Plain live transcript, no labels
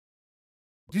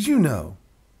Did you know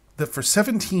that for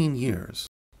 17 years,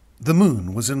 the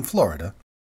moon was in Florida?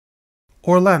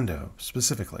 Orlando,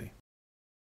 specifically.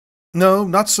 No,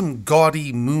 not some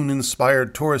gaudy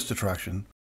moon-inspired tourist attraction.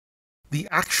 The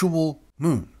actual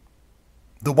moon.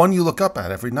 The one you look up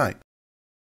at every night.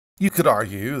 You could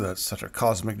argue that such a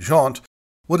cosmic jaunt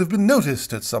would have been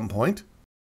noticed at some point,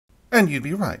 and you'd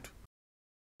be right.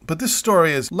 But this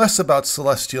story is less about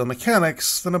celestial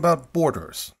mechanics than about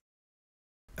borders.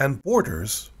 And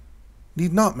borders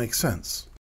need not make sense.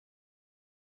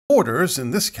 Borders,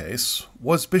 in this case,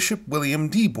 was Bishop William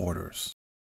D. Borders,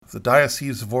 of the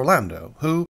Diocese of Orlando,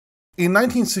 who, in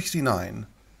 1969,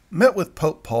 met with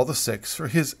Pope Paul VI for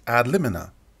his Ad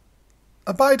Limina,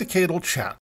 a bidecadal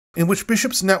chat in which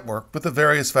bishops networked with the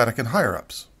various Vatican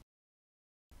higher-ups.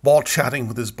 While chatting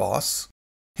with his boss,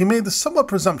 he made the somewhat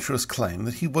presumptuous claim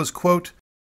that he was, quote,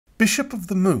 Bishop of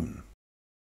the Moon,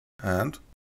 and,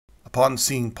 upon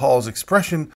seeing Paul's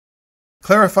expression,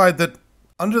 clarified that,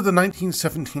 under the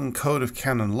 1917 Code of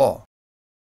Canon Law,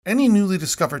 any newly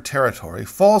discovered territory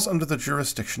falls under the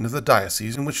jurisdiction of the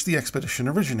diocese in which the expedition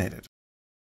originated.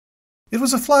 It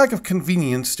was a flag of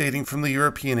convenience dating from the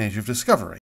European Age of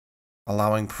Discovery,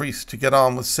 allowing priests to get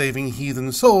on with saving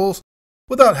heathen souls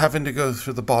without having to go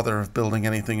through the bother of building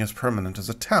anything as permanent as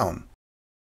a town.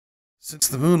 Since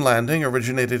the moon landing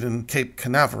originated in Cape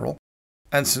Canaveral,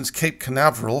 and since Cape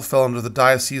Canaveral fell under the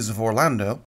Diocese of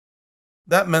Orlando,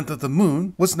 that meant that the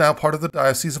moon was now part of the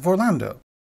Diocese of Orlando.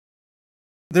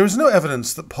 There is no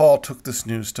evidence that Paul took this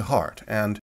news to heart,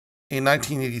 and in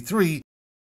 1983,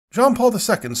 John Paul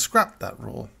II scrapped that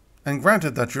rule and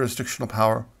granted that jurisdictional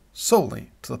power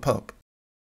solely to the Pope.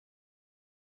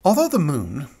 Although the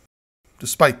moon,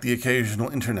 despite the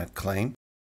occasional internet claim,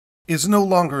 is no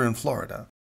longer in Florida,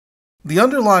 the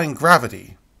underlying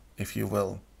gravity, if you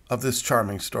will, of this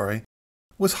charming story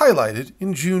was highlighted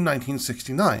in June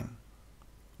 1969,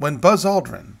 when Buzz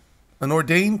Aldrin, an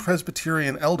ordained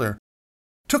Presbyterian elder,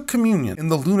 took communion in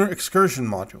the Lunar excursion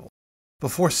module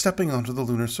before stepping onto the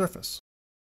lunar surface.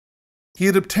 He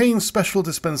had obtained special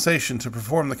dispensation to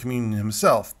perform the communion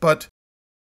himself, but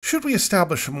should we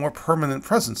establish a more permanent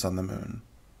presence on the moon,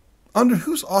 under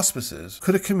whose auspices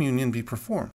could a communion be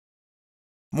performed?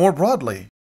 More broadly,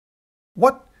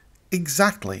 what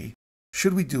exactly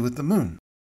should we do with the moon?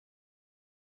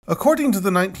 According to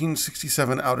the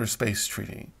 1967 Outer Space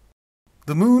Treaty,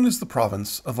 the moon is the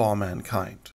province of all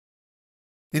mankind.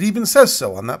 It even says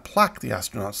so on that plaque the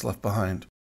astronauts left behind.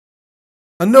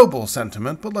 A noble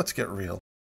sentiment, but let's get real.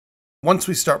 Once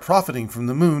we start profiting from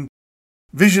the moon,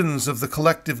 visions of the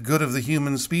collective good of the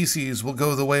human species will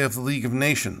go the way of the League of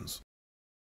Nations.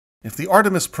 If the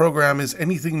Artemis program is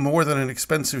anything more than an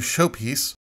expensive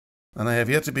showpiece, and I have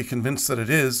yet to be convinced that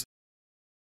it is,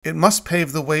 it must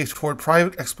pave the way toward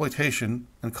private exploitation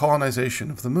and colonization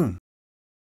of the moon.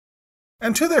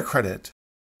 And to their credit,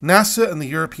 NASA and the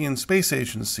European Space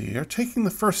Agency are taking the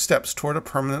first steps toward a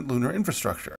permanent lunar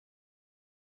infrastructure,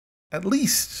 at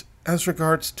least as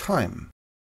regards time.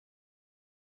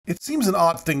 It seems an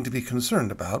odd thing to be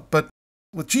concerned about, but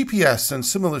with GPS and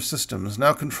similar systems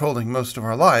now controlling most of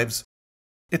our lives,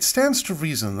 it stands to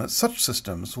reason that such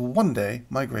systems will one day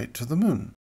migrate to the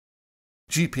moon.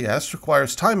 GPS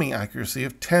requires timing accuracy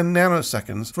of 10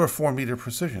 nanoseconds for a 4-meter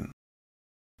precision.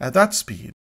 At that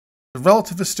speed, the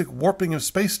relativistic warping of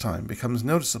spacetime becomes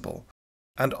noticeable,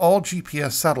 and all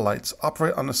GPS satellites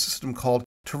operate on a system called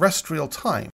terrestrial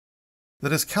time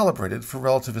that is calibrated for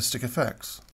relativistic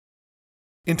effects.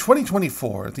 In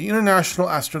 2024, the International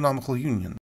Astronomical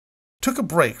Union took a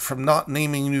break from not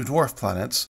naming new dwarf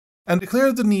planets and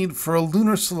declared the need for a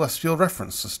lunar celestial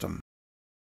reference system,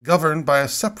 governed by a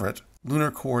separate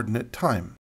lunar coordinate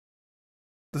time.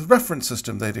 The reference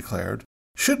system, they declared,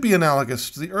 should be analogous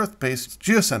to the Earth-based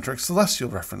geocentric celestial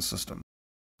reference system,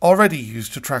 already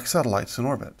used to track satellites in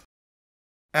orbit,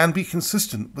 and be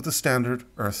consistent with the standard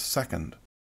Earth second.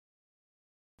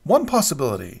 One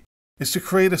possibility is to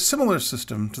create a similar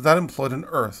system to that employed on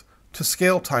Earth to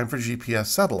scale time for GPS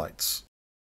satellites.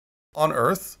 On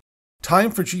Earth,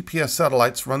 time for GPS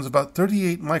satellites runs about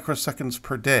 38 microseconds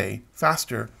per day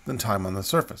faster than time on the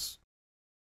surface.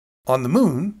 On the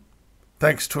moon,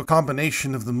 thanks to a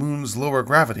combination of the moon's lower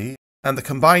gravity and the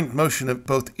combined motion of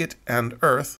both it and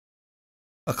Earth,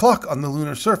 a clock on the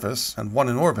lunar surface and one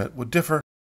in orbit would differ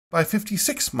by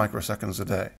 56 microseconds a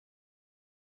day.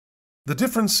 The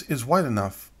difference is wide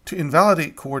enough to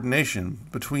invalidate coordination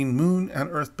between moon and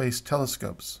Earth-based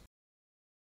telescopes.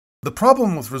 The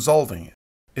problem with resolving it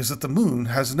is that the moon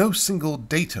has no single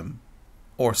datum,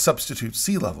 or substitute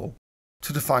sea level,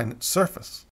 to define its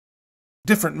surface.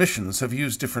 Different missions have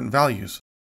used different values.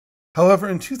 However,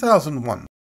 in 2001,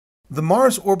 The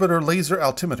Mars Orbiter Laser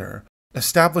Altimeter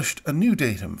established a new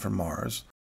datum for Mars,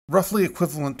 roughly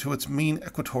equivalent to its mean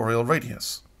equatorial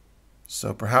radius,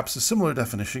 so perhaps a similar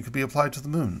definition could be applied to the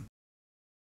Moon.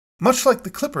 Much like the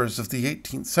clippers of the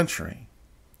 18th century,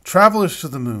 travelers to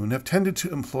the Moon have tended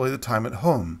to employ the time at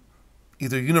home,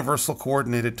 either Universal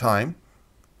Coordinated Time,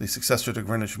 the successor to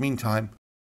Greenwich Mean Time,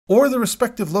 or the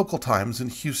respective local times in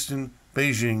Houston,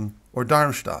 Beijing, or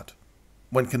Darmstadt,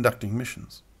 when conducting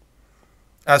missions.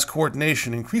 As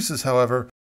coordination increases, however,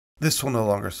 this will no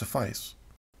longer suffice.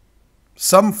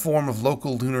 Some form of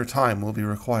local lunar time will be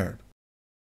required.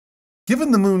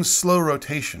 Given the Moon's slow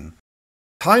rotation,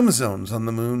 time zones on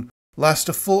the Moon last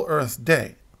a full Earth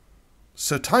day,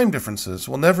 so time differences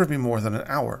will never be more than an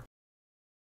hour.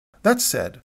 That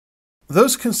said,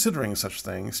 those considering such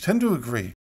things tend to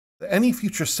agree that any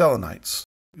future selenites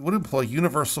would employ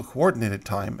Universal Coordinated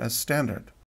Time as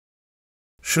standard.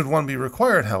 Should one be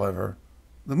required, however,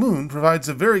 the Moon provides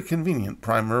a very convenient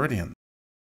prime meridian.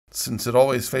 Since it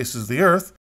always faces the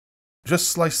Earth, just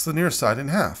slice the near side in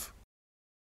half.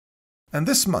 And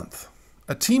this month,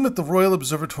 a team at the Royal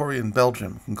Observatory in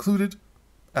Belgium concluded,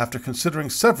 after considering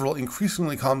several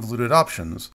increasingly convoluted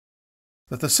options,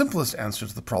 that the simplest answer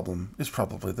to the problem is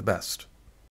probably the best.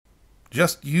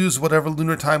 Just use whatever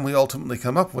lunar time we ultimately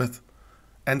come up with,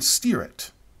 and steer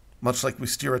it, much like we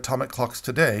steer atomic clocks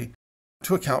today,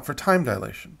 to account for time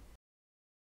dilation.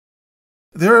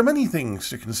 There are many things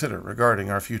to consider regarding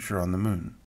our future on the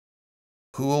Moon.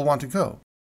 Who will want to go?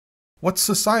 What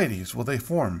societies will they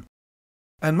form?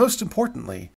 And most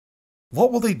importantly,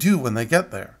 what will they do when they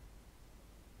get there?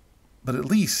 But at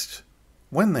least,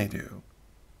 when they do,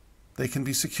 they can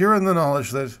be secure in the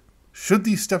knowledge that, should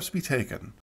these steps be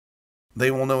taken,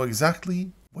 they will know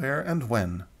exactly where and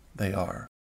when they are.